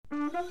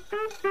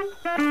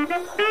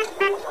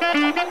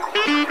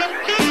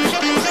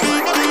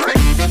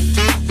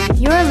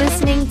You're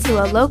listening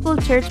to a local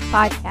church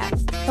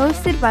podcast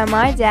hosted by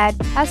my dad,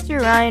 Pastor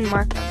Ryan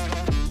Markham.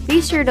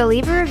 Be sure to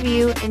leave a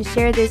review and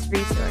share this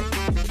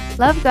resource.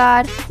 Love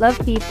God, love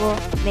people,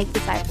 make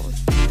disciples.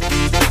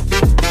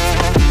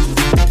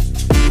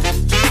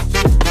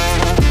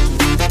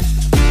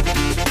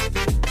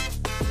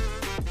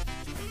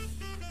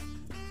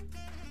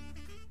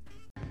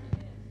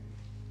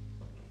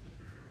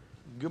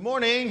 Good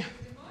morning.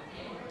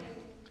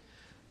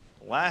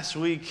 Last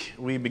week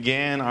we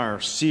began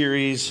our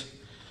series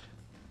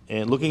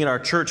and looking at our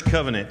church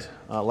covenant.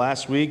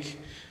 Last week,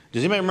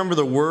 does anybody remember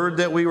the word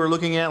that we were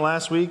looking at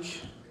last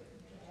week?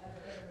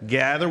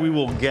 Gather. We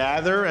will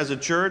gather as a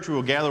church. We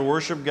will gather,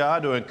 worship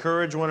God, to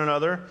encourage one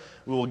another.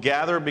 We will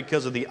gather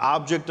because of the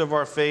object of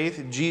our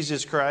faith,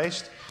 Jesus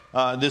Christ.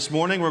 This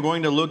morning we're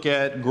going to look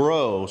at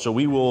grow. So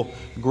we will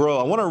grow.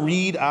 I want to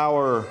read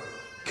our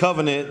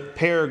covenant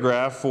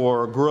paragraph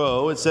for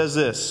grow. It says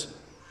this.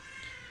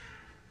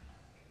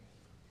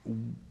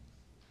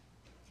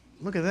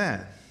 Look at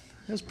that.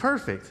 That's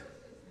perfect.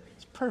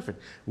 It's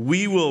perfect.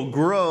 We will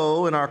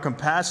grow in our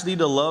capacity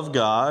to love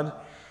God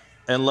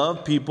and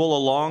love people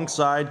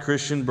alongside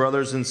Christian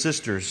brothers and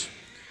sisters,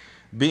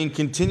 being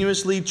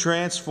continuously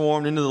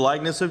transformed into the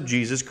likeness of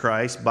Jesus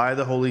Christ by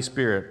the Holy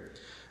Spirit,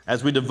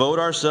 as we devote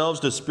ourselves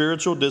to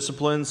spiritual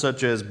disciplines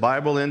such as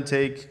Bible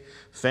intake,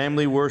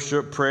 family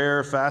worship,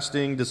 prayer,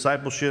 fasting,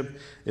 discipleship,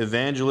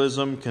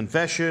 evangelism,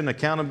 confession,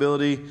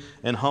 accountability,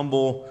 and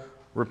humble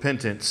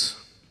repentance.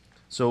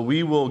 So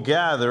we will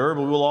gather,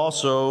 but we will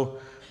also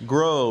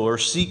grow or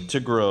seek to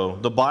grow.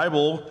 The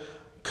Bible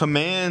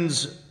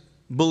commands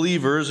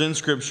believers in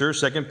Scripture,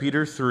 2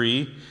 Peter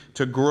 3,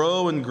 to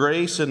grow in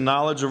grace and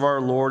knowledge of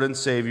our Lord and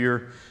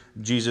Savior,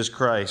 Jesus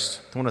Christ.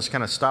 I want to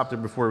kind of stop there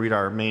before we read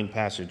our main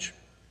passage.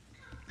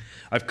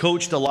 I've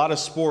coached a lot of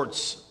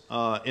sports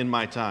in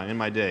my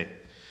day.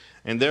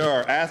 And there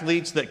are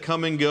athletes that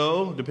come and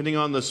go, depending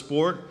on the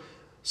sport.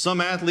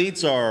 Some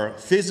athletes are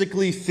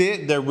physically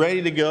fit. They're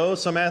ready to go.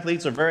 Some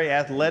athletes are very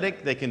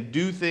athletic. They can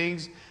do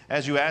things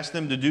as you ask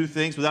them to do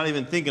things without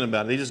even thinking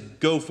about it. They just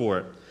go for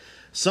it.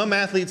 Some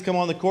athletes come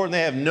on the court and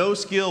they have no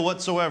skill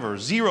whatsoever,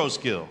 zero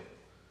skill.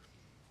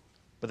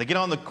 But they get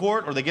on the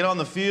court or they get on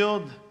the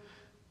field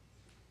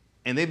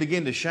and they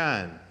begin to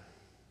shine.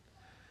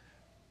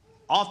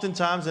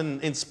 Oftentimes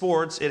in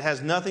sports, it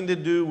has nothing to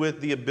do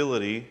with the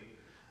ability.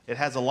 It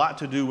has a lot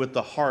to do with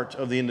the heart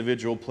of the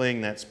individual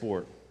playing that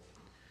sport.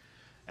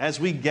 As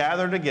we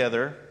gather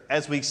together,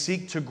 as we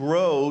seek to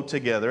grow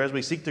together, as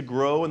we seek to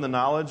grow in the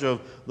knowledge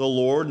of the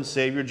Lord and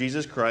Savior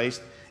Jesus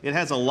Christ, it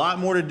has a lot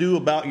more to do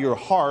about your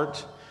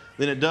heart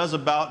than it does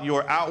about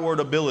your outward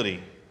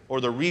ability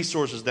or the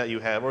resources that you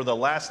have or the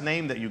last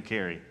name that you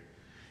carry.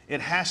 It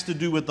has to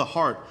do with the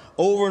heart.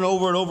 Over and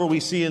over and over we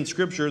see in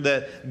Scripture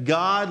that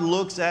God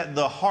looks at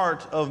the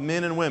heart of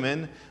men and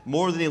women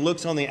more than He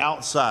looks on the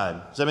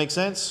outside. Does that make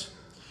sense?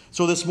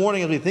 So this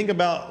morning as we think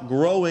about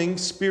growing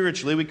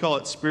spiritually, we call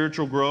it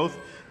spiritual growth,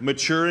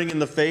 maturing in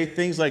the faith,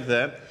 things like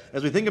that.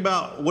 As we think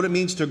about what it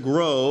means to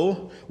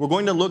grow, we're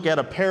going to look at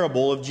a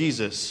parable of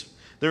Jesus.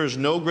 There is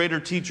no greater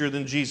teacher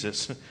than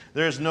Jesus.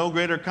 There is no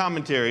greater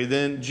commentary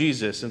than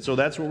Jesus. And so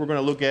that's what we're going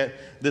to look at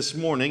this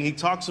morning. He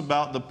talks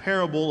about the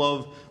parable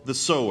of the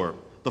sower,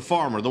 the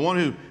farmer, the one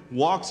who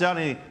walks out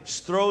and he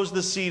throws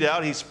the seed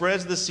out. He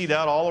spreads the seed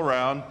out all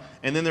around.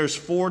 And then there's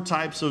 4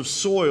 types of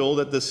soil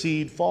that the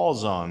seed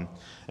falls on.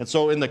 And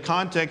so in the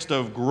context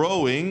of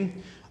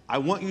growing, I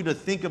want you to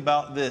think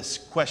about this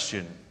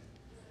question.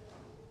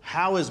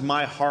 How is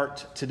my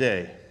heart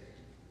today?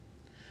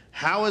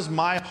 How is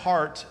my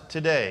heart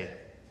today?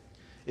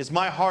 Is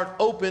my heart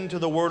open to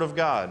the Word of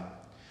God?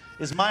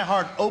 Is my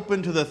heart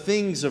open to the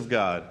things of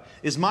God?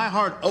 Is my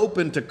heart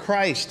open to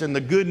Christ and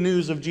the good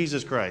news of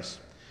Jesus Christ?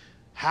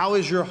 How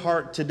is your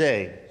heart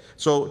today?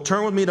 So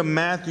turn with me to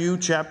Matthew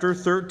chapter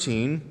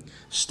 13.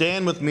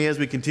 Stand with me as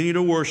we continue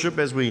to worship,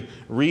 as we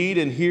read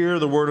and hear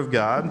the Word of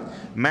God.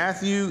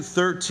 Matthew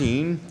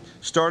 13,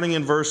 starting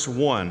in verse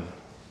 1.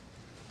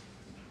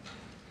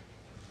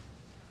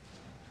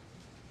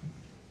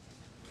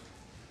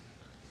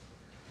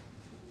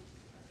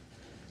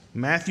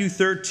 Matthew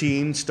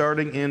 13,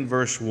 starting in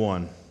verse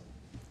 1.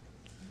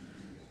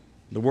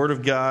 The Word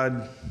of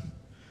God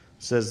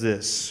says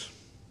this.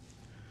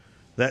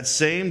 That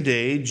same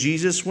day,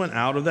 Jesus went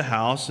out of the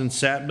house and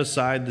sat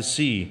beside the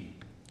sea.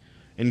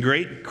 And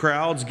great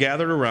crowds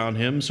gathered around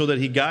him, so that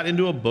he got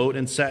into a boat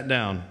and sat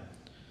down.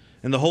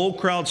 And the whole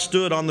crowd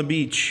stood on the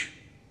beach.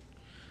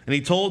 And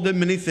he told them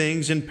many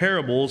things in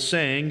parables,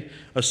 saying,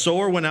 A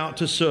sower went out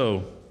to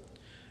sow.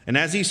 And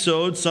as he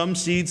sowed, some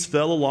seeds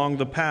fell along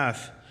the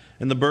path,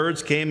 and the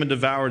birds came and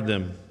devoured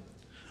them.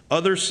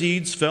 Other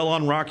seeds fell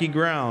on rocky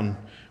ground,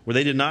 where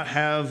they did not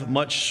have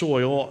much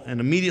soil, and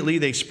immediately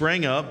they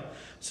sprang up,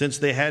 since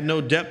they had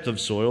no depth of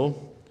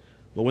soil.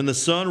 But when the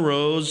sun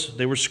rose,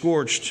 they were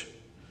scorched,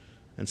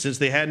 and since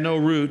they had no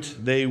root,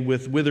 they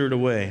withered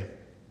away.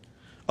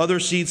 Other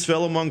seeds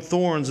fell among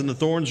thorns, and the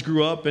thorns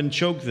grew up and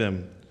choked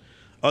them.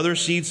 Other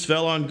seeds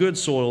fell on good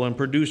soil and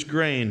produced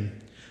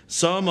grain,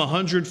 some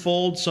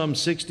 100-fold, some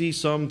 60,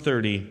 some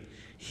 30.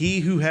 He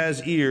who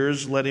has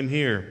ears, let him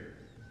hear.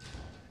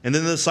 And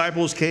then the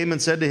disciples came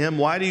and said to him,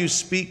 Why do you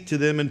speak to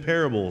them in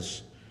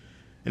parables?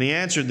 And he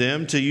answered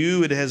them, To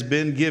you it has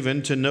been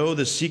given to know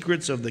the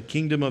secrets of the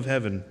kingdom of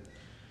heaven,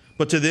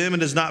 but to them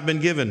it has not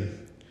been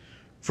given.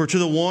 For to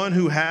the one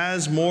who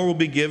has, more will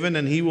be given,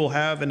 and he will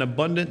have an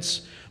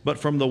abundance. But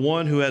from the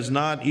one who has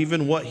not,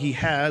 even what he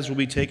has will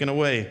be taken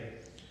away.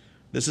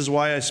 This is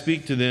why I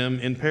speak to them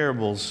in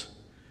parables,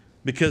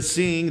 because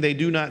seeing they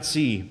do not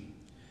see,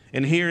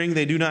 and hearing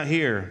they do not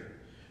hear,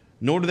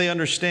 nor do they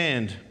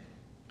understand.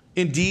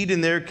 Indeed,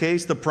 in their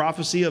case, the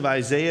prophecy of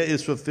Isaiah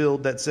is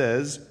fulfilled that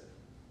says,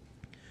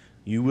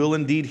 You will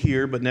indeed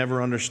hear, but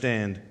never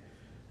understand,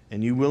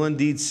 and you will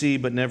indeed see,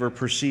 but never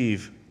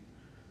perceive.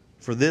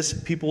 For this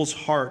people's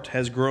heart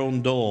has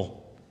grown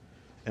dull,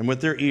 and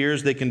with their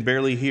ears they can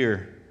barely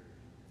hear,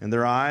 and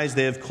their eyes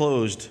they have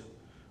closed,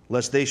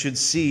 lest they should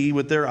see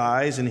with their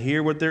eyes and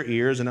hear with their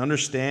ears and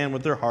understand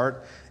with their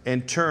heart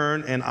and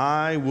turn, and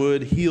I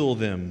would heal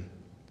them.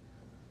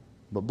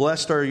 But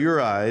blessed are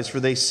your eyes, for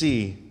they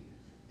see,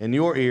 and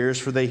your ears,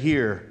 for they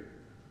hear.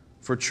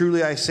 For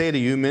truly I say to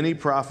you, many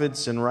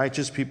prophets and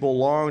righteous people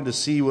long to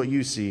see what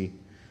you see,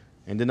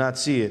 and did not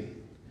see it,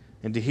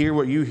 and to hear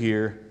what you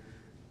hear,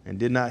 and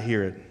did not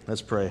hear it.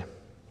 Let's pray.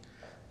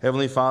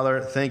 Heavenly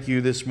Father, thank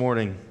you this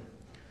morning.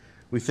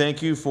 We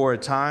thank you for a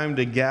time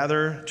to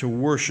gather to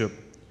worship,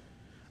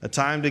 a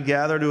time to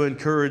gather to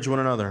encourage one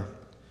another,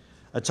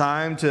 a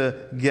time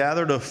to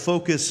gather to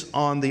focus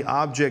on the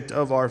object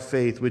of our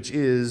faith, which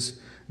is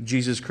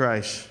Jesus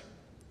Christ.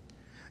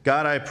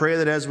 God, I pray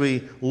that as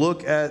we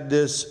look at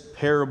this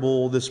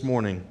parable this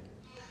morning,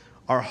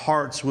 our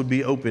hearts would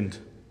be opened,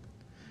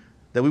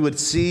 that we would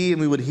see and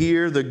we would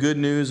hear the good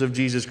news of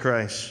Jesus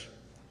Christ,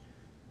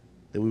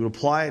 that we would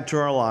apply it to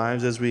our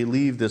lives as we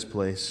leave this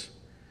place,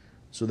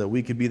 so that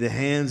we could be the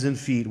hands and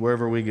feet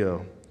wherever we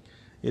go.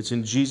 It's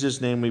in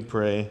Jesus' name we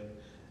pray.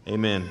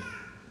 Amen.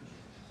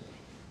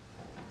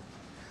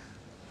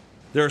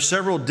 There are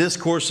several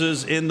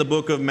discourses in the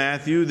book of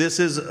Matthew. This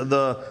is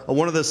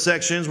one of the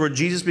sections where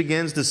Jesus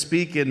begins to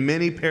speak in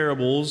many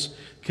parables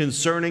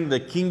concerning the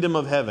kingdom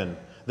of heaven,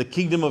 the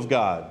kingdom of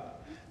God.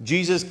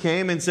 Jesus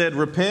came and said,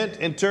 Repent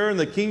and turn,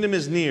 the kingdom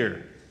is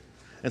near.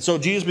 And so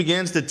Jesus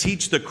begins to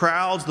teach the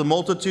crowds, the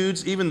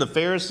multitudes, even the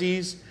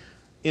Pharisees,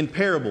 in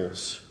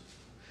parables.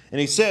 And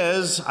he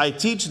says, I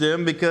teach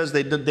them because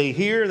they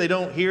hear, they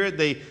don't hear it.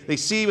 They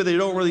see, but they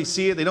don't really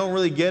see it. They don't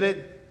really get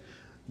it.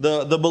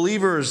 The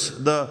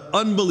believers, the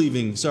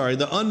unbelieving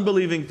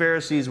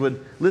Pharisees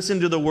would listen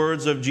to the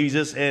words of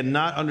Jesus and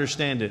not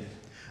understand it.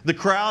 The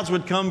crowds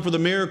would come for the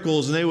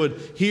miracles and they would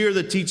hear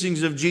the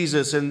teachings of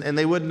Jesus and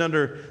they wouldn't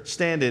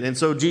understand it. And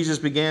so Jesus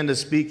began to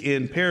speak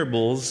in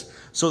parables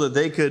so that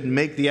they could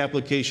make the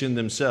application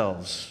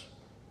themselves.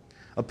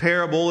 A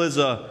parable is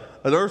an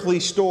earthly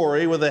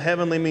story with a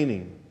heavenly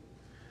meaning.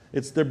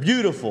 They're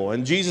beautiful,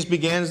 and Jesus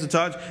begins to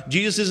touch.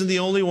 Jesus isn't the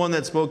only one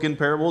that spoke in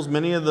parables.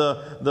 Many of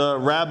the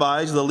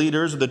rabbis, the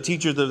leaders, the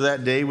teachers of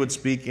that day would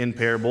speak in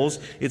parables.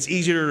 It's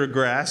easier to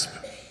grasp.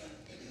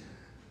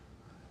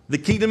 The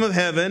kingdom of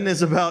heaven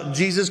is about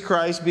Jesus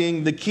Christ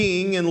being the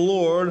King and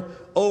Lord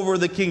over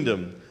the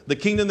kingdom. The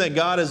kingdom that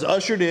God has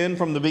ushered in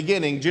from the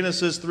beginning,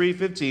 Genesis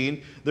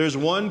 3:15. There's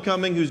one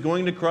coming who's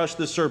going to crush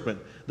the serpent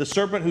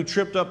who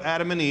tripped up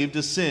Adam and Eve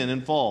to sin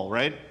and fall,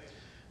 right?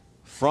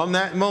 From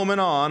that moment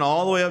on,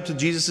 all the way up to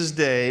Jesus'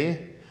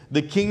 day,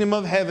 the kingdom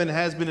of heaven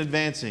has been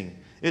advancing.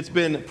 It's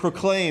been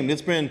proclaimed.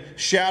 It's been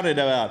shouted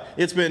about.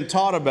 It's been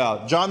taught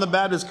about. John the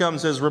Baptist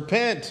comes and says,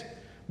 Repent,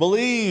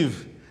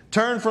 believe,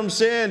 turn from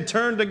sin,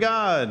 turn to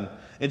God.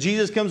 And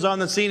Jesus comes on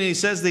the scene and he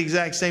says the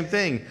exact same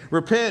thing.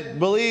 Repent,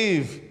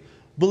 believe.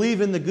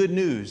 Believe in the good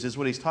news is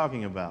what he's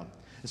talking about.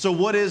 So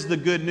what is the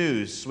good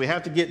news? We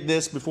have to get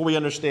this before we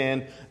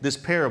understand this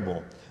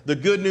parable. The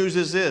good news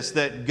is this,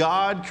 that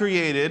God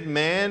created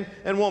man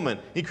and woman.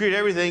 He created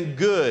everything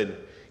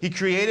good. He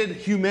created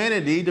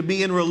humanity to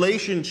be in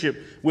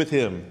relationship with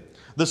him.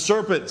 The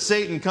serpent,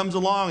 Satan, comes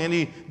along and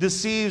he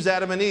deceives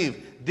Adam and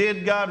Eve.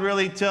 Did God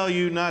really tell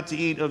you not to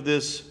eat of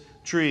this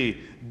tree?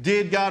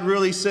 Did God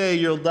really say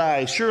you'll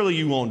die? Surely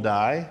you won't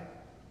die.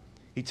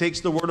 He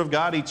takes the word of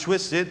God, he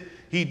twists it,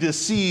 he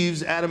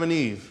deceives Adam and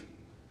Eve.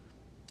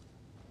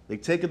 They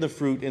take of the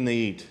fruit and they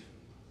eat.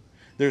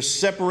 There's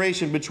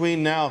separation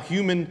between now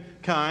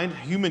mankind,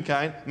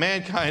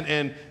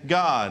 and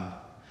God.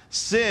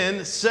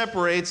 Sin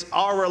separates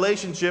our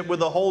relationship with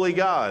the holy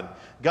God.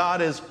 God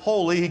is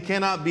holy. He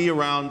cannot be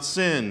around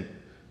sin.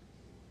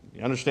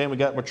 You understand?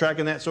 We're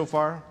tracking that so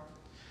far?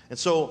 And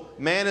so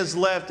man is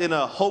left in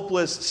a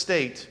hopeless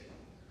state.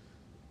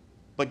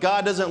 But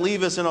God doesn't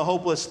leave us in a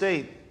hopeless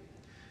state.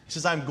 He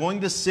says, I'm going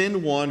to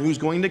send one who's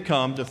going to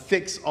come to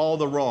fix all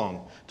the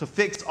wrong, to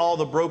fix all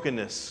the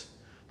brokenness.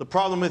 The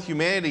problem with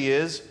humanity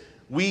is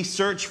we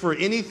search for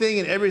anything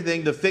and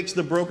everything to fix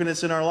the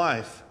brokenness in our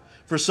life.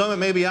 For some, it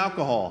may be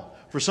alcohol.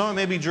 For some, it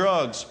may be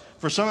drugs.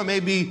 For some, it may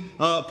be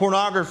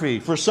pornography.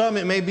 For some,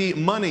 it may be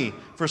money.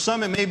 For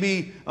some, it may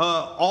be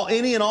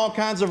any and all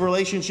kinds of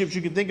relationships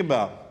you can think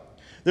about.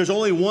 There's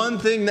only one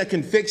thing that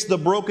can fix the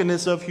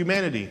brokenness of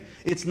humanity.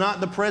 It's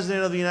not the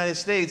President of the United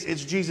States.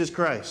 It's Jesus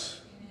Christ.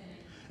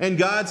 And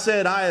God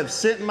said, I have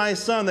sent my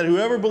Son, that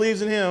whoever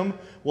believes in him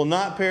will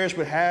not perish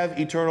but have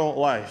eternal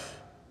life.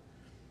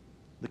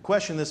 The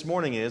question this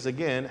morning is,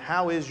 again,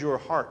 how is your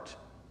heart?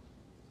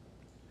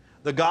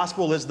 The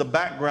gospel is the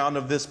background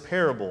of this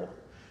parable.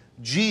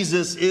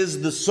 Jesus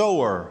is the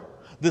sower.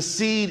 The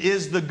seed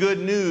is the good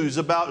news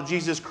about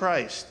Jesus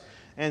Christ.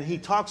 And he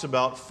talks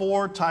about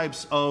 4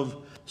 types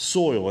of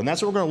soil. And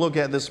that's what we're going to look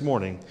at this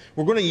morning.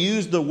 We're going to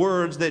use the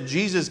words that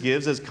Jesus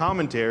gives as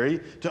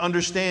commentary to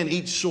understand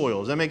each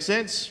soil. Does that make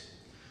sense?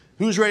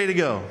 Who's ready to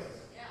go?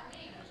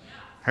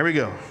 Here we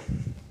go.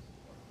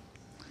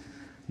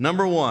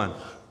 Number 1,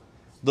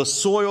 the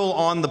soil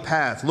on the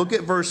path. Look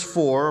at verse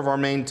 4 of our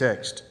main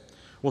text.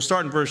 We'll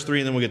start in verse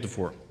 3 and then we'll get to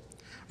 4.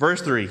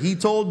 Verse 3, he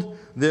told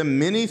them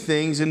many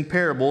things in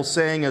parables,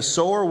 saying, a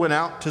sower went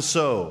out to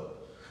sow.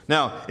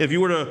 Now, if you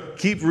were to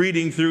keep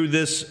reading through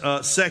this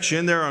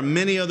section, there are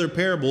many other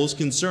parables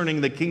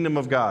concerning the kingdom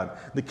of God,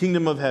 the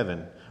kingdom of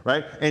heaven,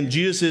 right? And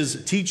Jesus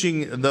is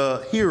teaching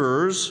the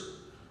hearers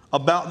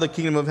about the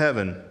kingdom of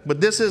heaven.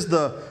 But this is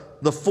the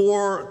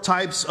 4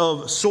 types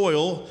of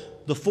soil,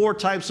 the 4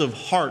 types of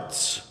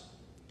hearts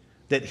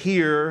that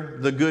hear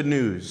the good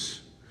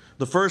news.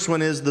 The first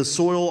one is the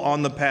soil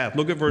on the path.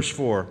 Look at verse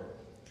 4.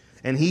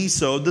 And he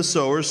sowed, the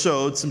sower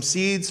sowed, some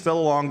seeds fell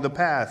along the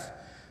path,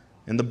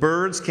 and the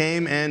birds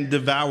came and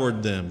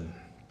devoured them.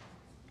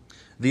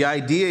 The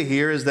idea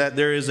here is that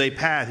there is a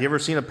path. You ever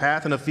seen a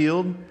path in a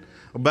field?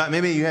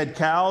 Maybe you had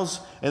cows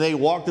and they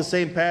walk the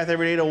same path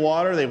every day to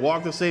water. They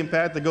walk the same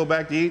path to go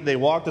back to eat. They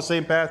walk the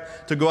same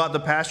path to go out to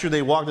pasture.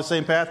 They walk the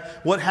same path.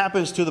 What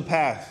happens to the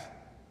path?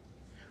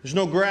 There's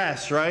no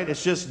grass, right?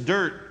 It's just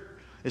dirt.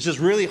 It's just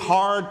really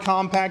hard,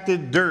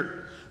 compacted dirt.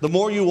 The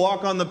more you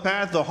walk on the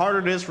path, the harder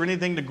it is for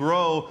anything to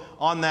grow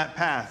on that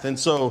path. And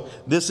so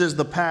this is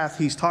the path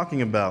he's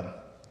talking about.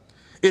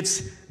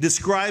 It's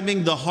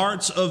describing the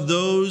hearts of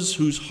those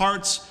whose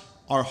hearts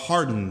are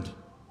hardened.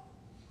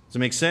 Does it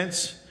make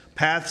sense?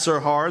 Paths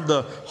are hard.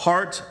 The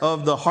heart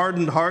of the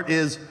hardened heart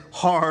is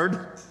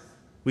hard.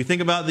 We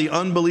think about the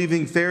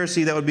unbelieving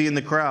Pharisee that would be in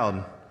the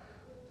crowd.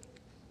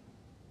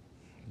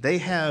 They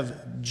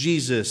have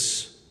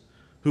Jesus,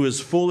 who is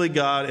fully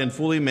God and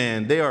fully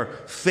man. They are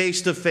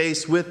face to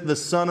face with the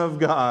Son of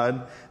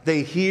God.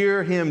 They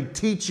hear him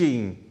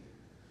teaching,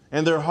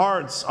 and their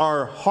hearts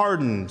are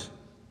hardened.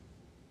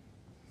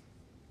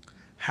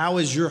 How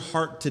is your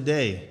heart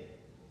today?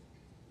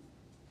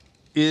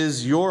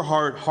 Is your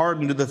heart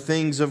hardened to the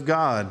things of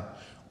God?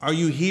 Are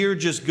you here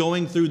just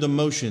going through the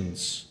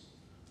motions?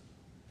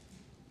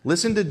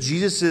 Listen to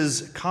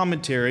Jesus'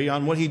 commentary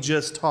on what he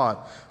just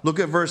taught. Look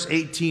at verse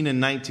 18 and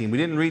 19. We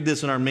didn't read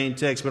this in our main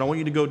text, but I want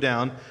you to go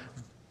down.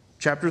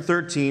 Chapter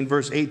 13,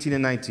 verse 18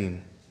 and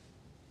 19.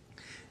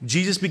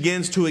 Jesus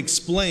begins to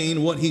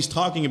explain what he's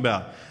talking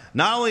about.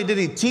 Not only did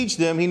he teach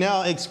them, he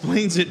now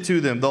explains it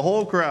to them, the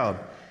whole crowd.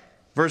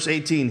 Verse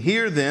 18,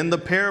 hear then the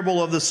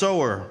parable of the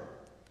sower.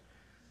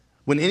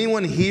 When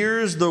anyone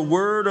hears the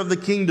word of the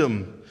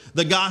kingdom,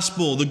 the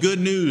gospel, the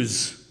good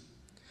news,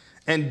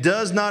 and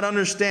does not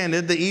understand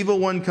it, the evil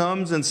one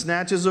comes and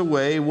snatches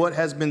away what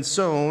has been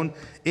sown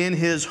in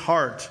his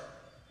heart.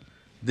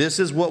 This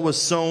is what was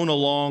sown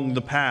along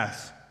the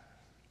path.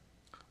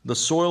 The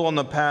soil on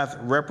the path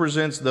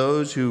represents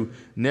those who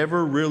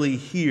never really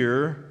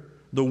hear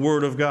the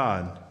word of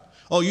God.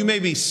 Oh, you may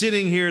be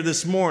sitting here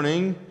this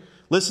morning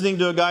listening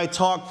to a guy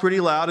talk pretty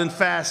loud and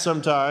fast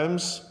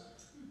sometimes.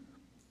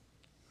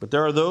 But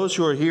there are those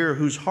who are here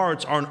whose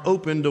hearts aren't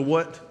open to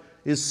what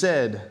is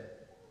said.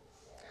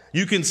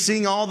 You can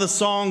sing all the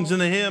songs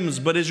and the hymns,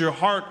 but is your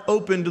heart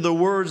open to the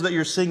words that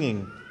you're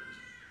singing?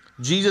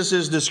 Jesus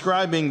is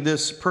describing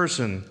this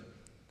person.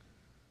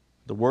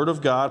 The word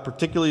of God,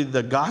 particularly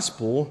the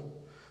gospel,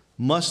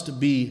 must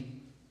be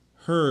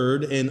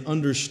heard and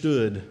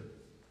understood.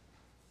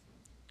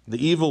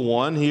 The evil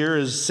one here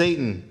is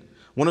Satan.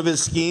 One of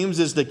his schemes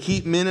is to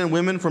keep men and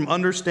women from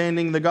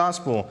understanding the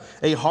gospel.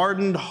 A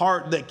hardened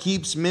heart that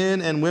keeps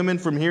men and women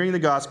from hearing the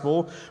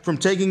gospel, from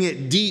taking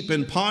it deep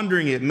and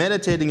pondering it,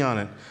 meditating on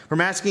it, from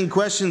asking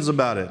questions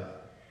about it.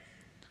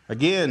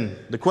 Again,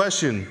 the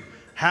question,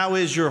 how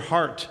is your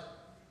heart?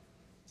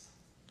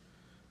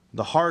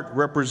 The heart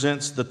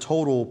represents the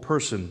total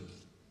person.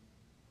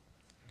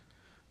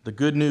 The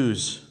good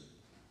news,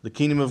 the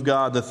kingdom of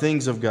God, the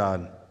things of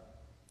God.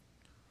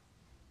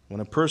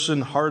 When a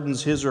person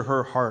hardens his or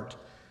her heart,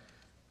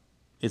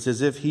 it's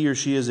as if he or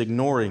she is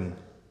ignoring,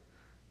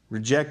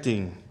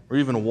 rejecting, or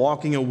even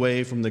walking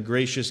away from the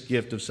gracious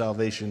gift of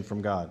salvation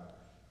from God.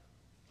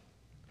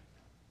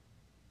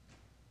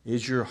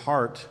 Is your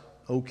heart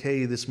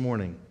okay this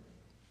morning?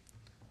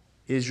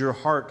 Is your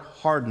heart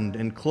hardened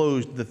and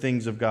closed to the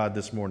things of God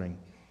this morning?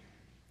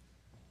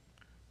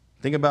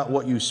 Think about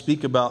what you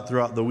speak about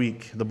throughout the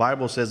week. The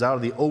Bible says out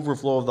of the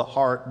overflow of the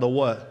heart, the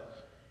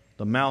what?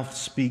 The mouth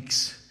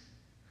speaks.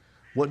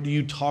 What do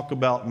you talk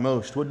about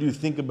most? What do you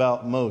think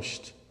about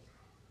most?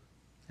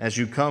 As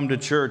you come to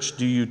church,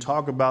 do you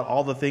talk about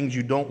all the things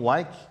you don't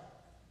like?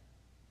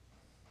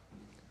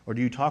 Or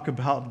do you talk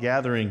about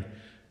gathering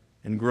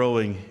and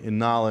growing in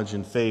knowledge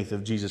and faith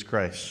of Jesus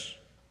Christ?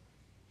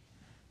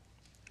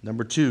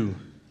 Number 2,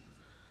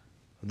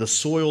 the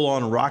soil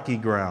on rocky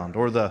ground,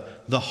 or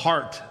the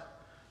heart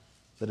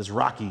that is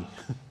rocky.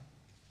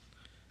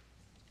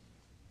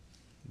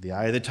 The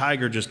eye of the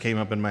tiger just came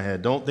up in my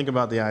head. Don't think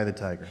about the eye of the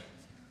tiger.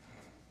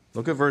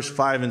 Look at verse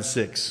 5 and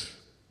 6.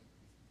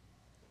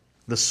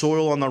 The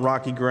soil on the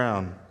rocky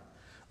ground.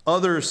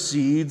 Other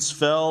seeds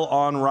fell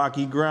on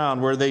rocky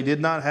ground where they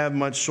did not have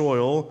much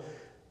soil.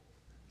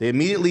 They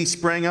immediately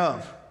sprang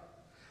up,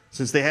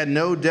 since they had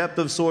no depth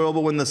of soil,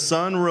 but when the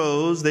sun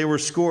rose, they were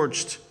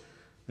scorched.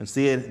 And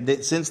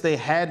since they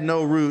had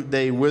no root,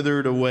 they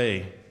withered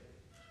away.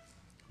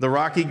 The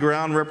rocky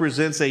ground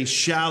represents a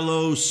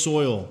shallow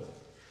soil.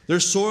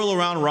 There's soil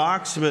around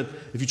rocks, but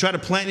if you try to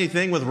plant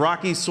anything with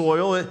rocky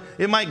soil,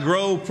 it might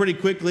grow pretty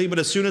quickly, but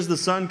as soon as the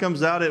sun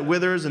comes out, it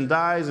withers and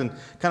dies and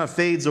kind of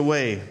fades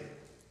away.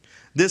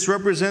 This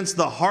represents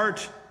the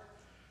heart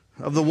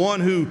of the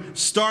one who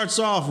starts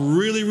off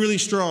really, really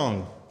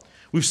strong.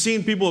 We've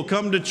seen people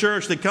come to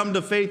church, they come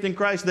to faith in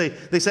Christ,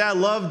 they say, I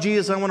love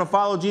Jesus, I want to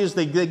follow Jesus.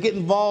 They get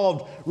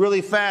involved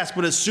really fast,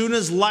 but as soon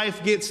as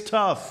life gets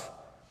tough,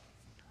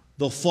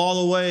 they'll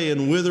fall away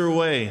and wither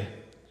away.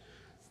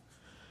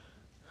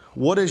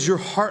 What is your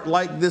heart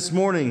like this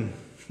morning?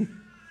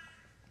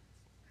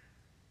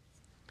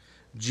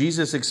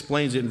 Jesus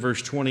explains it in verse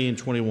 20 and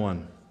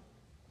 21.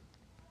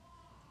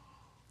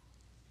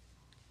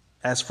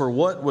 As for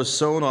what was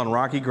sown on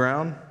rocky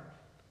ground,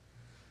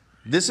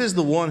 this is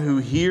the one who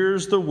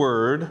hears the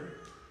word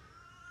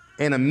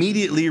and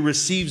immediately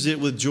receives it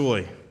with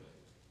joy.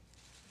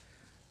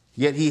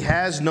 Yet he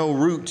has no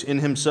root in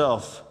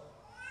himself,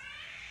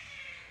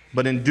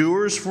 but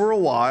endures for a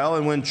while,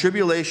 and when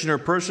tribulation or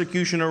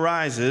persecution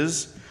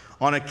arises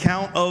on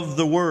account of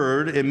the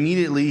word,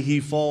 immediately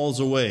he falls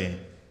away.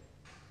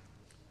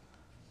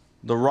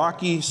 The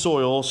rocky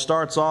soil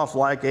starts off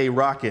like a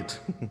rocket,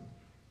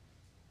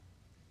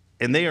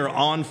 and they are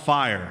on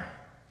fire.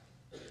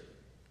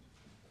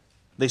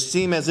 They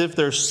seem as if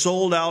they're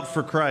sold out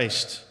for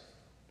Christ.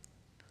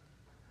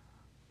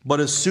 But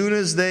as soon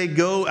as they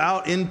go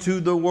out into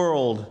the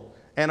world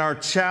and are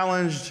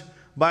challenged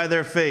by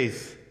their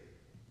faith,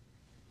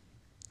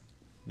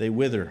 they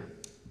wither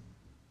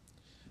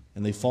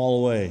and they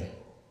fall away.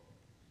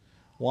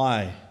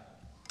 Why?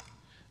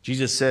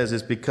 Jesus says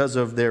it's because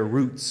of their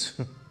roots.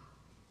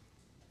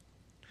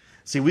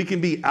 See, we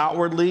can be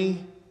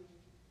outwardly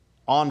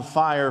on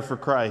fire for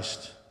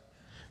Christ.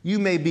 You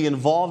may be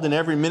involved in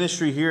every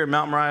ministry here at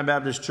Mount Moriah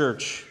Baptist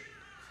Church,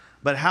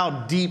 but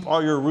how deep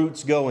are your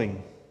roots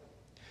going?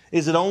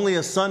 Is it only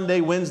a Sunday,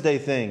 Wednesday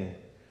thing?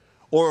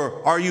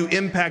 Or are you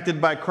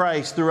impacted by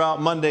Christ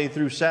throughout Monday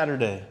through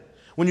Saturday?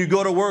 When you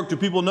go to work, do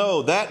people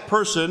know that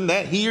person,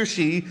 that he or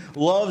she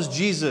loves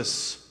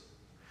Jesus?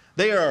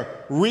 They are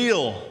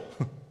real.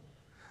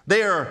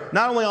 They are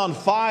not only on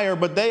fire,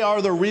 but they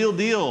are the real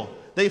deal.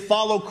 They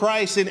follow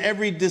Christ in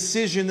every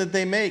decision that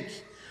they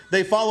make.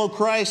 They follow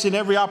Christ in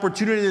every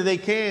opportunity that they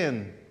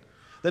can.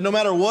 That no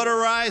matter what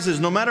arises,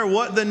 no matter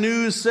what the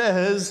news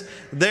says,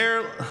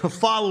 they're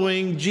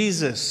following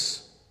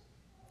Jesus.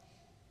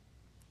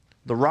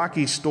 The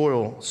rocky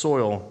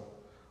soil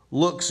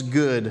looks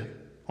good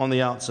on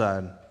the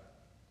outside,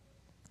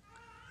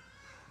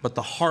 but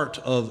the heart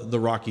of the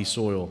rocky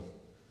soil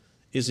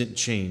isn't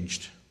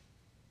changed.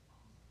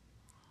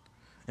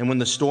 And when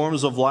the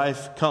storms of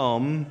life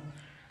come,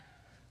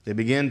 they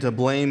begin to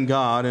blame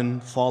God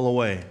and fall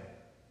away.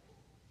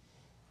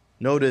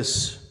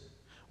 Notice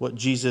what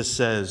Jesus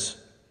says.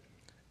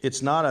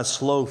 It's not a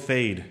slow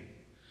fade.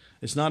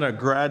 It's not a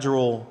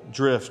gradual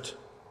drift.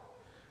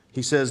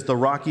 He says the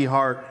rocky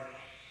heart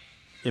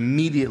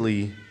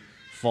immediately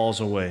falls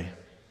away.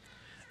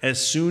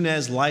 As soon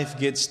as life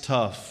gets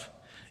tough,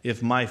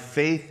 if my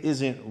faith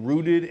isn't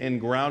rooted and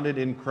grounded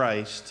in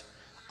Christ,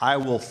 I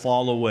will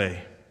fall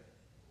away.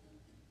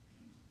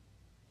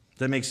 Does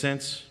that make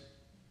sense?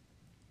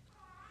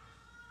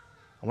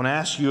 I want to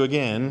ask you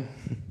again,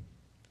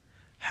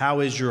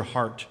 how is your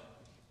heart?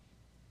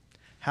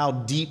 How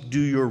deep do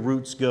your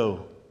roots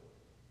go?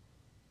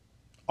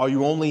 Are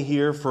you only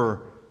here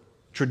for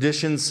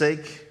tradition's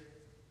sake?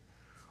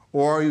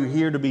 Or are you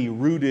here to be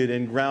rooted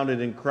and grounded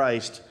in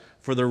Christ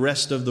for the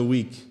rest of the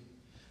week?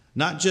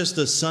 Not just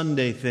a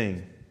Sunday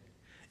thing.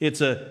 It's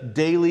a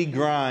daily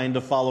grind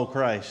to follow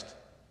Christ.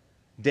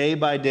 Day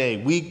by day,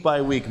 week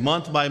by week,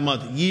 month by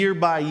month, year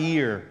by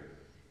year.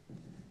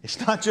 It's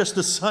not just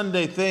a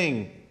Sunday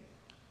thing.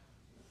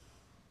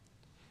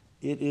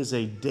 It is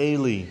a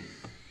daily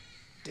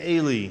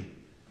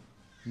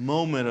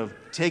moment of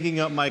taking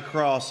up my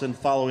cross and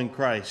following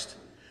Christ.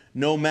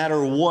 No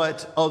matter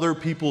what other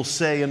people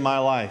say in my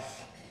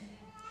life.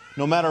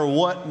 No matter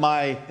what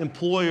my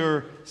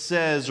employer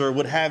says or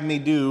would have me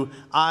do,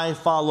 I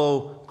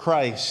follow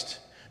Christ.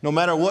 No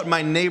matter what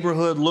my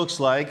neighborhood looks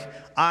like,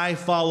 I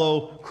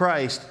follow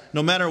Christ.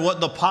 No matter what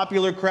the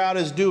popular crowd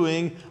is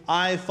doing,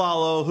 I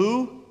follow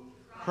who?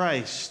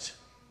 Christ.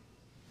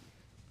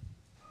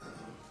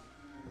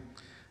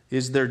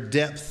 Is there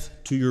depth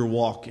to your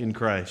walk in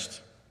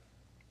Christ?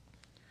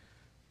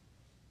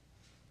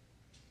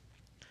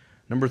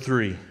 Number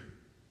 3,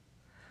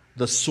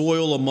 the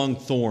soil among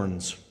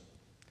thorns.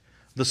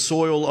 The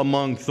soil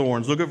among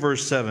thorns. Look at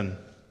verse 7.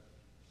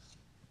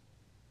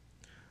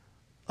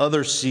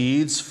 Other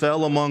seeds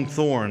fell among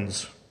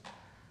thorns,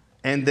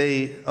 and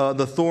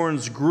the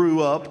thorns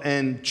grew up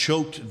and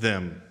choked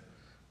them.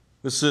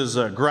 This is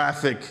a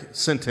graphic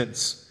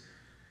sentence.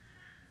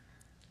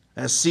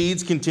 As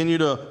seeds continue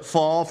to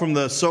fall from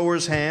the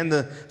sower's hand,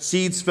 the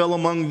seeds fell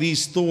among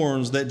these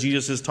thorns that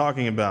Jesus is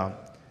talking about.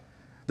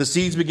 The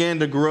seeds began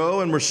to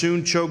grow and were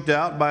soon choked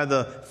out by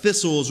the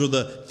thistles or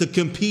the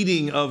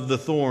competing of the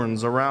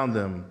thorns around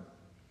them.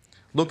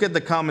 Look at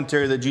the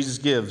commentary that Jesus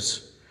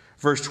gives.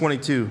 Verse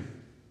 22.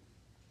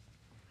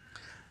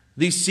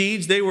 These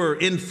seeds, they were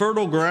in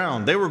fertile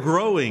ground. They were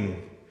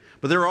growing,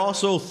 but there were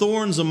also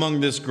thorns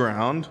among this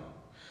ground.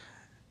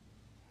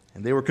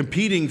 And they were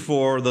competing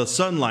for the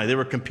sunlight. They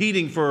were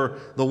competing for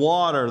the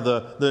water,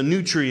 the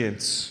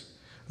nutrients.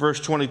 Verse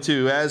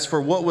 22, as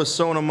for what was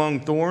sown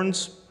among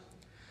thorns,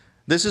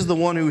 this is the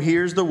one who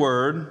hears the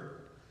word,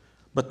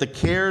 but the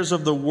cares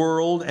of the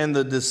world and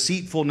the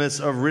deceitfulness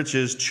of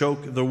riches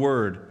choke the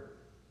word,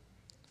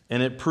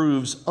 and it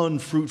proves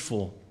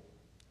unfruitful.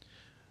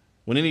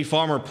 When any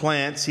farmer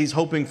plants, he's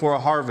hoping for a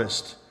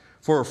harvest,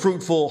 for a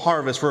fruitful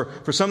harvest,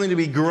 for something to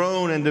be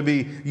grown and to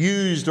be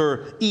used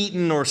or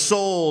eaten or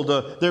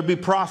sold. There'd be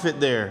profit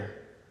there.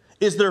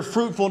 Is there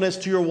fruitfulness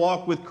to your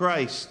walk with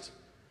Christ?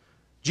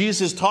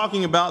 Jesus is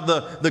talking about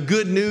the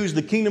good news,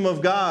 the kingdom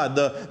of God,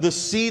 the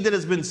seed that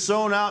has been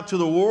sown out to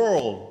the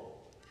world.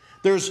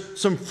 There's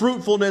some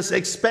fruitfulness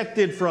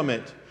expected from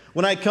it.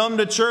 When I come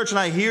to church and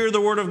I hear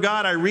the Word of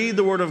God, I read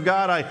the Word of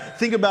God, I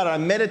think about it, I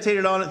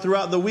meditated on it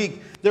throughout the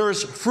week. There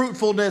is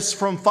fruitfulness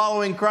from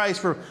following Christ,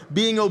 for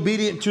being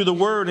obedient to the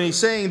Word. And he's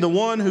saying the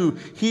one who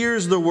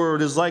hears the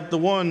Word is like the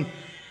one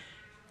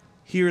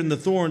here in the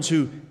thorns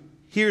who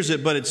hears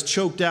it, but it's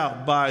choked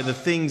out by the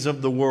things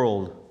of the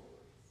world.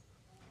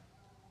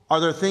 Are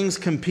there things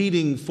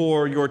competing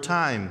for your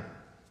time?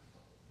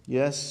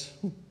 Yes.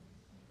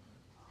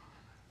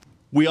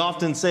 We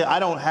often say, I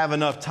don't have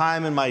enough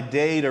time in my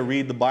day to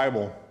read the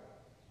Bible.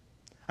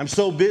 I'm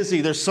so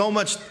busy. There's so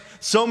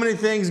many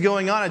things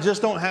going on. I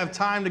just don't have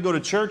time to go to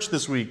church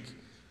this week.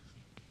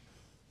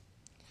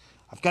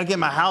 I've got to get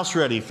my house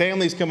ready.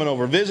 Family's coming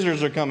over.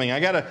 Visitors are coming. I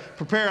got to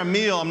prepare a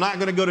meal. I'm not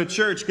going to go to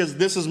church because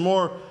this is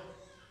more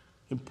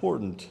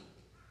important.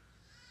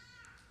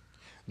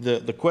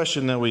 The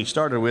question that we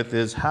started with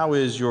is, how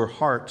is your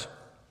heart?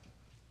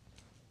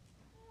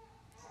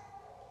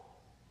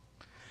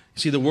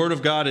 See, the Word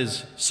of God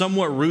is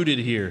somewhat rooted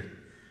here.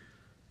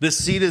 This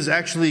seed is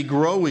actually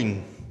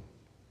growing.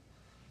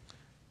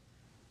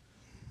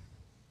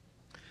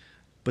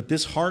 But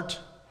this heart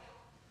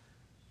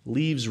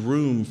leaves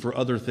room for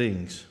other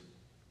things.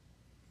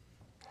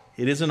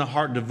 It isn't a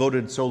heart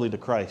devoted solely to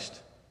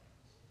Christ.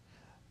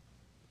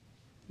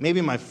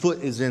 Maybe my foot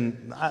is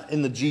in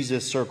the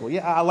Jesus circle.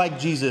 Yeah, I like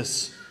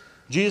Jesus.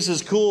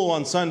 Jesus is cool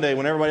on Sunday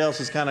when everybody else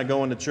is kind of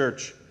going to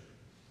church.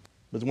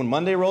 But when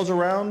Monday rolls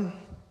around,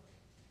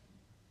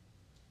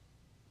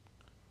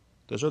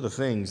 those are the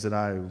things that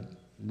I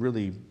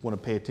really want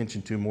to pay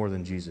attention to more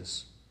than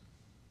Jesus.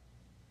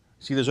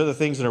 See, there's other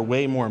things that are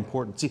way more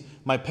important. See,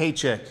 my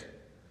paycheck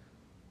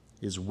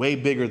is way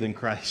bigger than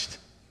Christ.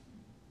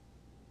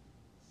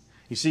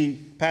 You see,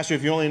 Pastor,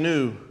 if you only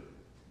knew,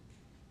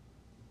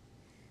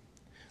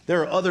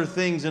 there are other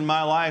things in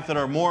my life that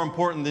are more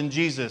important than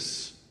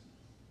Jesus.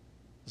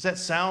 Does that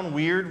sound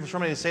weird for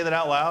somebody to say that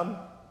out loud?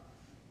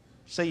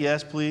 Say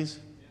yes, please.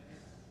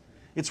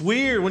 It's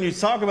weird when you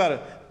talk about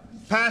it.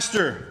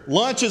 Pastor,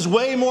 lunch is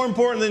way more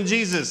important than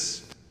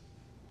Jesus.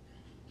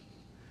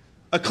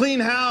 A clean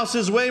house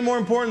is way more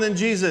important than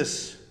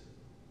Jesus.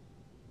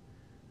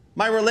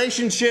 My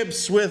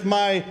relationships with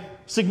my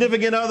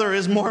significant other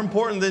is more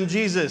important than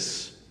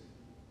Jesus.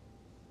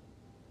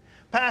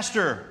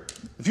 Pastor,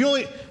 have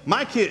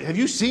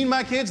you seen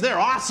my kids? They're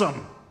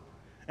awesome.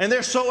 And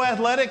they're so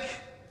athletic.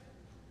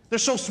 They're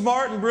so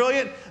smart and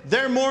brilliant.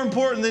 They're more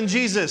important than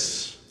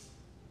Jesus.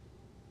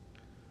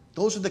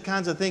 Those are the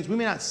kinds of things. We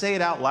may not say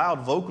it out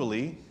loud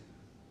vocally.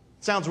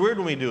 It sounds weird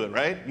when we do it,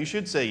 right? You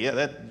should say,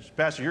 yeah,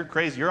 Pastor, you're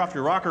crazy. You're off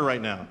your rocker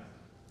right now.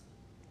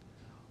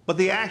 But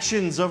the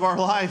actions of our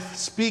life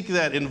speak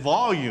that in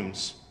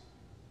volumes.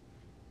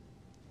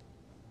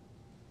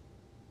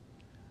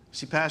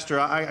 See, Pastor,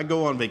 I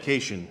go on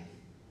vacation.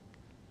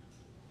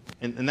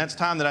 And that's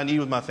time that I need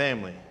with my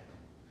family.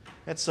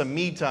 That's some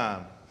me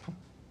time.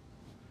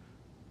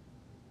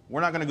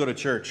 We're not going to go to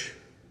church.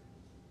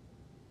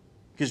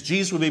 Because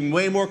Jesus would be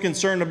way more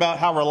concerned about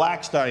how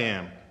relaxed I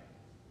am.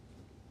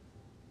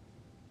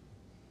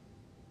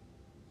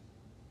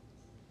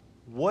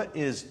 What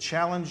is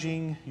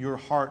challenging your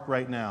heart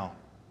right now?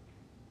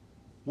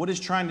 What is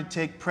trying to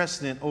take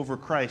precedent over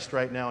Christ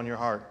right now in your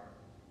heart?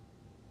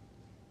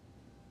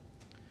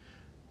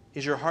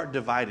 Is your heart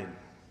divided?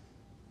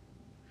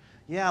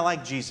 Yeah, I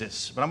like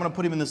Jesus, but I'm going to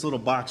put him in this little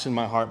box in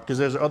my heart because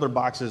there's other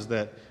boxes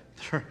that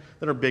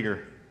are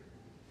bigger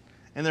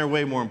and they're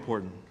way more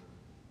important.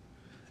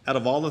 Out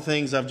of all the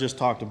things I've just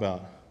talked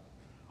about,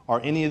 are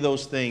any of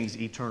those things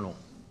eternal?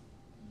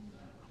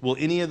 Will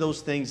any of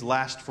those things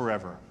last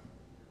forever?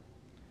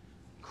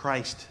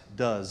 Christ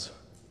does.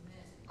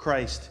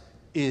 Christ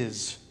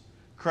is.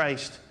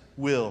 Christ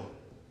will.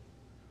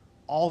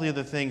 All the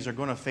other things are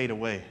going to fade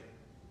away.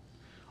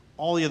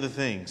 All the other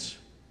things,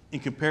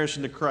 in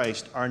comparison to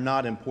Christ, are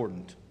not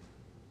important.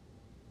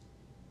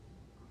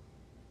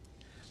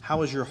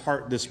 How is your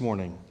heart this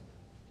morning?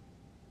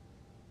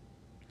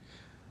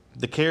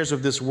 The cares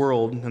of this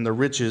world and the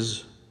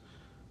riches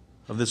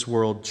of this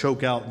world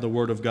choke out the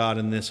Word of God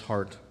in this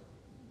heart.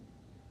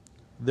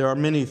 There are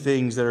many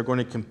things that are going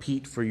to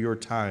compete for your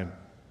time,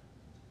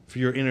 for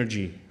your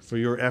energy, for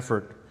your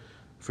effort,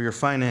 for your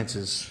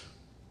finances.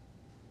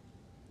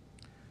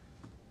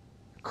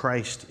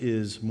 Christ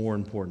is more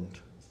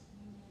important.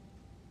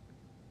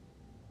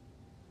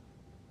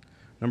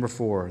 Number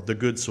 4, the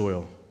good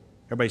soil.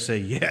 Everybody say,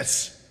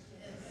 yes.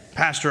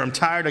 Pastor, I'm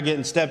tired of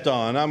getting stepped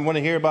on. I want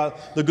to hear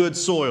about the good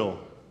soil.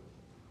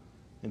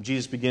 And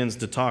Jesus begins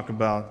to talk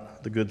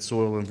about the good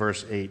soil in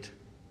verse 8.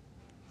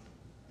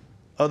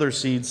 Other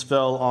seeds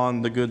fell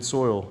on the good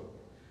soil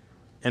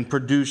and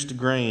produced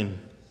grain,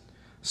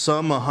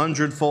 some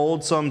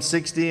 100-fold, some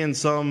 60, and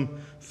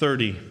some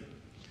 30.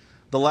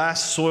 The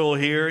last soil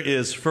here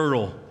is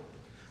fertile.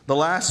 The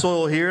last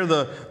soil here,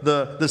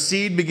 the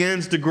seed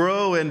begins to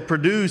grow and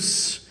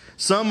produce,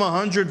 some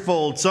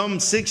 100-fold, some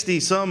 60,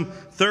 some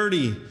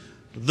 30.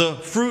 The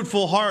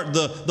fruitful heart,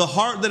 the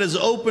heart that is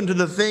open to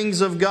the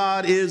things of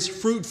God is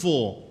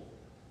fruitful.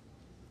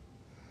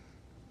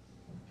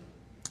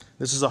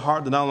 This is a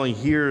heart that not only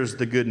hears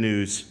the good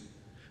news,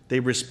 they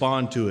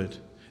respond to it.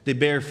 They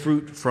bear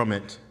fruit from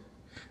it.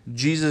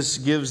 Jesus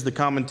gives the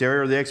commentary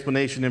or the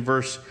explanation in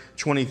verse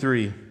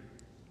 23.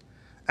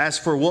 As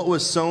for what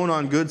was sown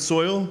on good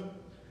soil,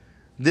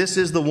 this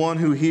is the one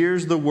who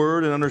hears the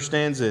word and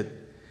understands it.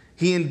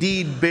 He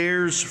indeed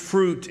bears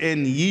fruit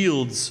and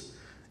yields,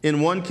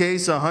 in one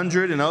case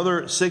 100, in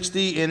another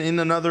 60, and in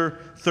another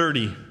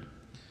 30.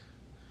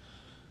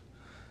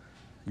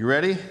 You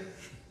ready?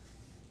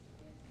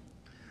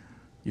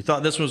 You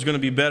thought this was going to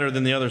be better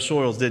than the other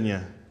soils, didn't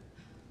you?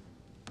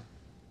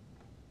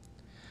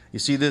 You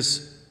see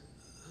this,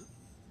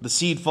 the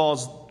seed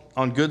falls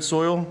on good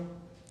soil.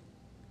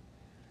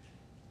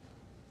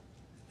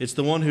 It's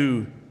the one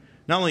who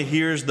not only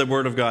hears the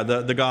word of God,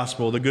 the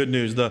gospel, the good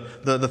news,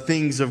 the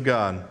things of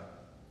God,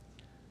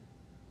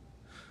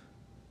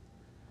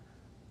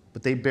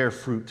 but they bear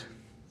fruit.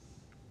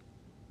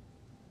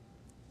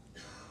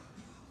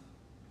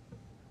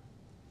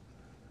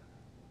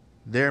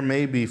 There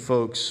may be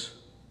folks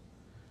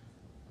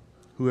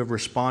who have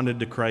responded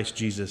to Christ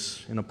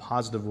Jesus in a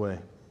positive way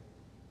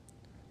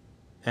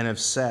and have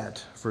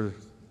sat for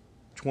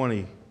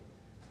 20,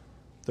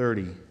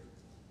 30,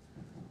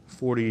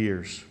 40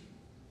 years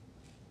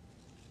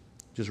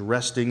just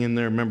resting in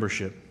their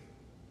membership.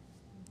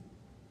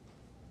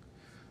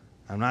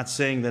 I'm not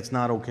saying that's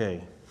not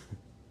okay.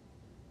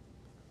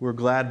 We're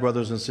glad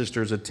brothers and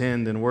sisters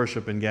attend and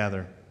worship and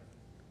gather.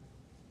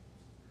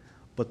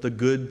 But the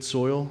good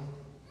soil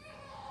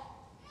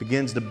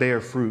begins to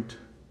bear fruit.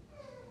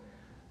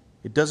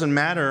 It doesn't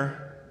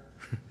matter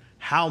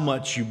how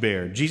much you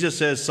bear. Jesus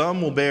says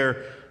some will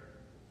bear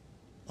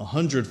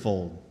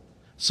 100-fold.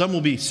 Some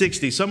will be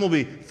 60. Some will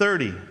be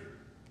 30.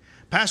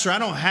 Pastor, I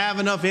don't have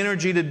enough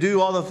energy to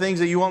do all the things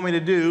that you want me to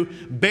do.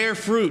 Bear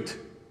fruit.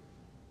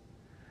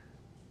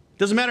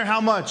 Doesn't matter how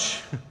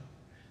much.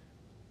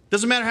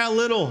 Doesn't matter how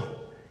little.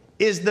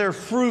 Is there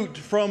fruit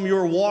from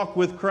your walk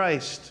with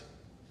Christ?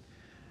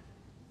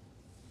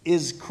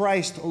 Is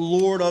Christ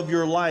Lord of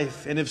your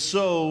life? And if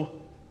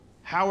so,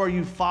 how are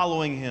you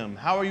following Him?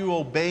 How are you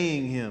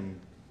obeying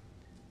Him?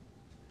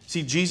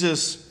 See,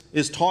 Jesus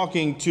is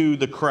talking to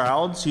the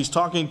crowds. He's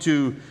talking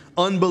to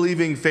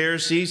unbelieving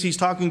Pharisees. He's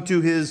talking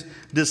to His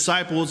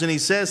disciples, and He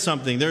says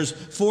something. There's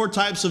 4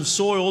 types of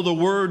soil the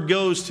word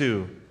goes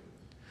to.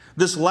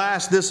 This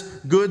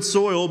good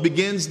soil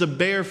begins to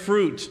bear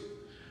fruit.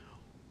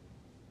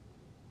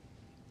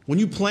 When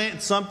you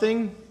plant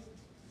something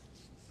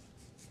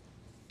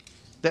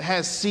that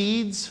has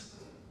seeds,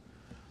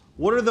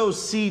 what are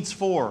those seeds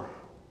for?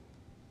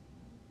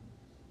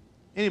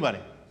 Anybody?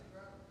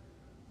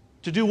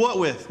 To do what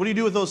with? What do you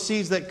do with those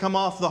seeds that come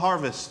off the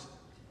harvest?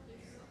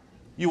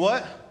 You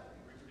what?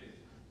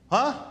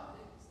 Huh?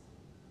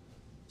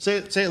 Say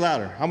it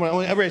louder.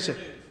 Everybody say it.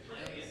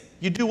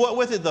 You do what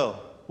with it, though?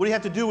 What do you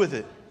have to do with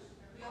it?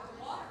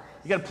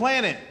 You got to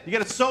plant it. You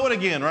got to sow it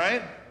again,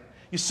 right?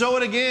 You sow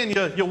it again.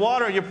 You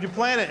water it. You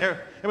plant it.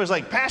 Everybody's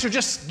like, Pastor,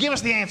 just give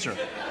us the answer.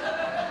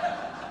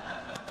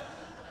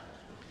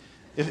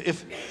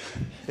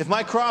 If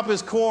my crop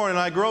is corn and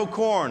I grow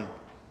corn,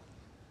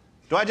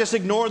 do I just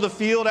ignore the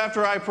field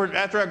after I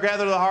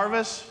gather the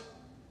harvest?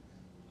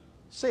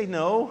 Say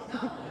no.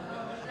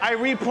 I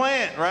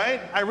replant, right?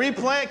 I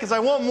replant because I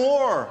want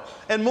more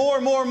and more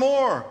and more and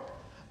more.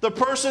 The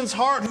person's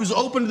heart who's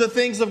open to the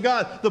things of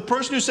God. The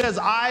person who says,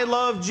 I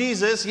love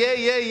Jesus,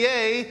 yay, yay,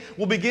 yay,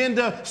 will begin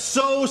to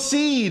sow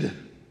seed.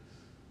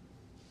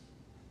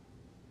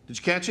 Did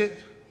you catch it?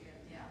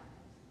 Yeah.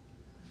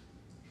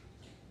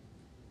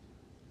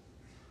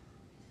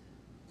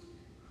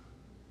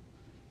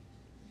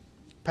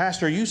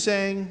 Pastor, are you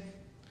saying,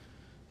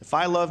 if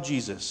I love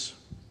Jesus,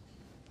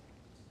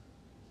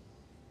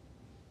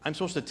 I'm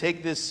supposed to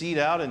take this seed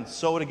out and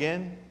sow it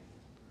again?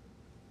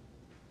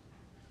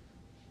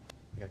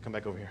 I got to come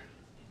back over here.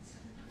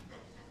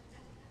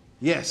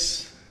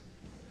 Yes.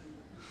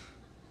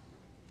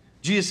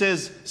 Jesus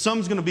says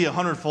some's going to be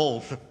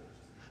 100-fold.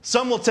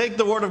 Some will take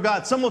the word of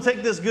God. Some will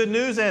take this good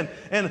news and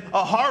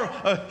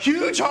a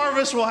huge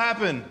harvest will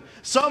happen.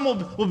 Some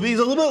will be a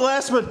little bit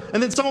less,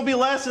 and then some will be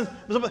less,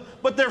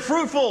 but they're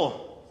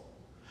fruitful.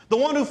 The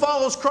one who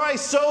follows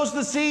Christ sows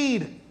the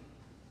seed.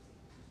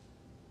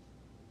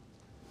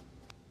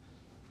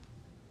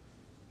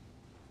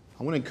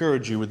 I want to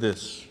encourage you with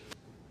this.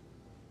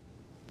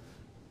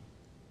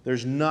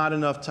 There's not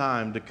enough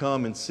time to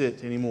come and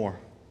sit anymore.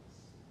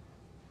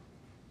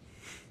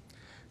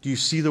 Do you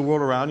see the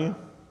world around you?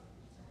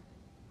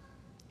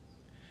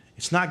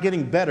 It's not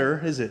getting better,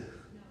 is it?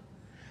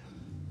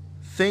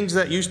 Things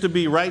that used to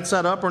be right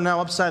side up are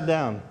now upside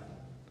down.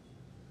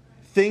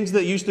 Things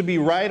that used to be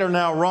right are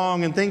now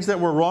wrong, and things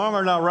that were wrong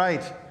are now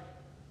right.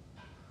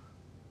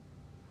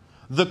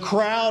 The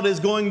crowd is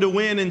going to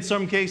win in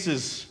some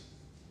cases.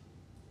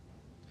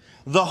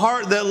 The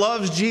heart that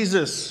loves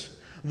Jesus,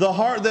 the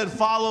heart that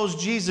follows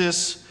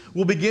Jesus,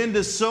 will begin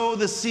to sow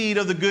the seed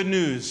of the good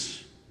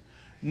news,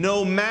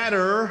 no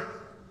matter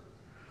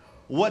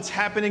what's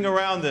happening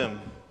around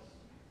them.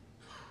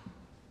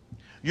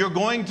 You're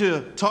going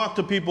to talk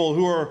to people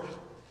who are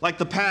like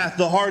the path,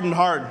 the hardened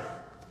heart.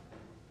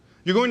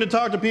 You're going to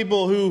talk to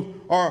people who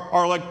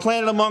are like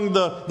planted among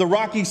the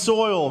rocky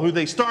soil, who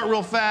they start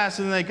real fast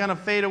and they kind of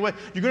fade away.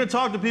 You're going to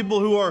talk to people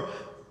who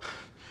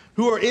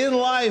are in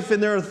life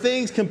and there are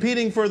things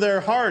competing for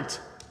their heart.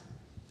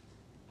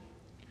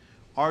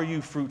 Are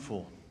you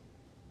fruitful?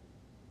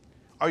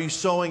 Are you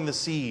sowing the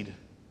seed?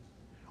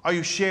 Are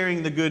you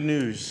sharing the good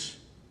news?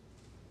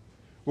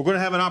 We're going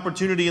to have an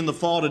opportunity in the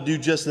fall to do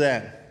just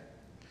that.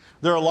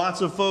 There are lots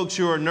of folks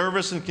who are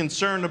nervous and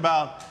concerned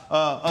about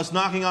us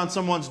knocking on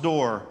someone's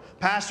door.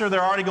 Pastor,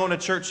 they're already going to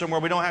church somewhere.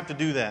 We don't have to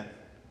do that.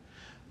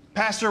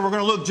 Pastor, we're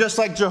going to look just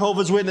like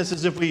Jehovah's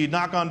Witnesses if we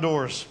knock on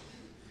doors.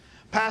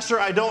 Pastor,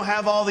 I don't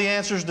have all the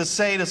answers to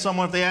say to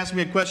someone if they ask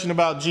me a question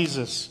about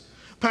Jesus.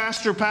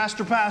 Pastor.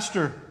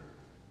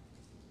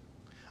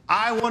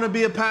 I want to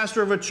be a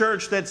pastor of a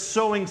church that's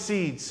sowing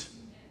seeds.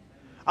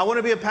 I want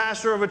to be a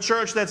pastor of a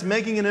church that's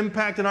making an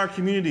impact in our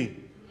community.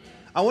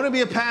 I want to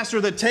be a pastor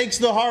that takes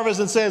the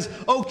harvest and says,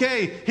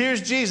 okay, here's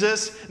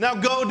Jesus. Now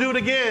go do it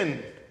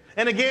again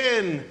and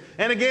again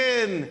and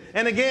again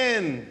and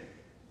again.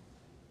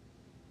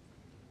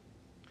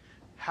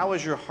 How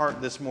is your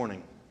heart this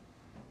morning?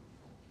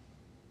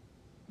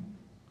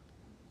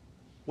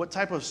 What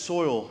type of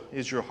soil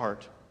is your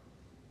heart?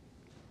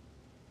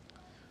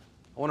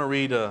 I want to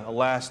read a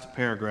last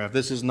paragraph.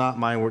 This is not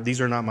my word.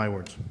 These are not my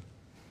words.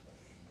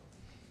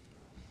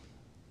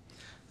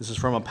 This is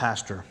from a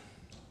pastor.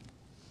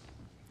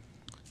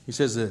 He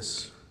says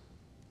this: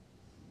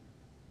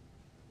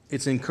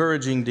 it's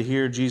encouraging to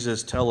hear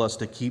Jesus tell us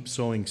to keep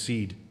sowing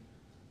seed.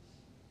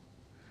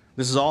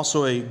 This is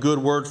also a good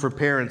word for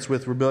parents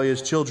with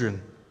rebellious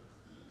children,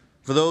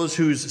 for those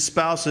whose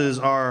spouses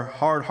are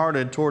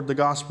hard-hearted toward the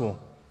gospel,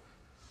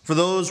 for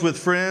those with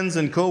friends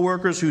and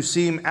co-workers who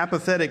seem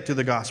apathetic to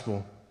the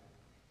gospel.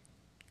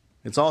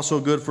 It's also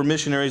good for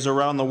missionaries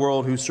around the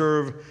world who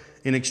serve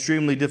in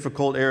extremely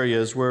difficult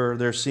areas where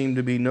there seem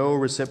to be no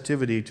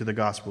receptivity to the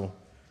gospel.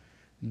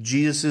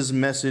 Jesus'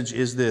 message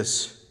is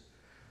this: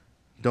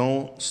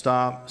 don't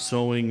stop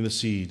sowing the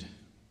seed.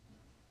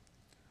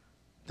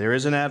 There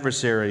is an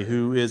adversary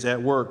who is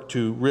at work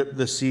to rip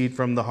the seed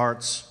from the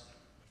hearts.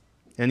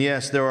 And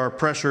yes, there are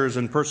pressures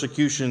and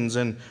persecutions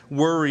and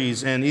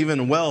worries and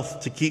even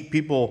wealth to keep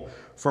people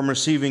from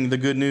receiving the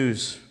good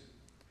news.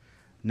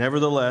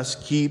 Nevertheless,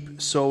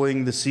 keep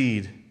sowing the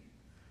seed.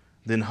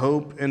 Then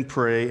hope and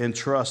pray and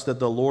trust that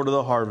the Lord of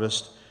the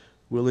harvest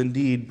will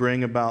indeed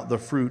bring about the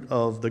fruit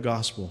of the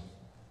gospel.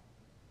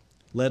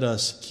 Let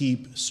us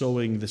keep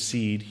sowing the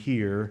seed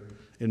here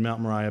in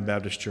Mount Moriah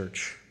Baptist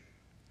Church.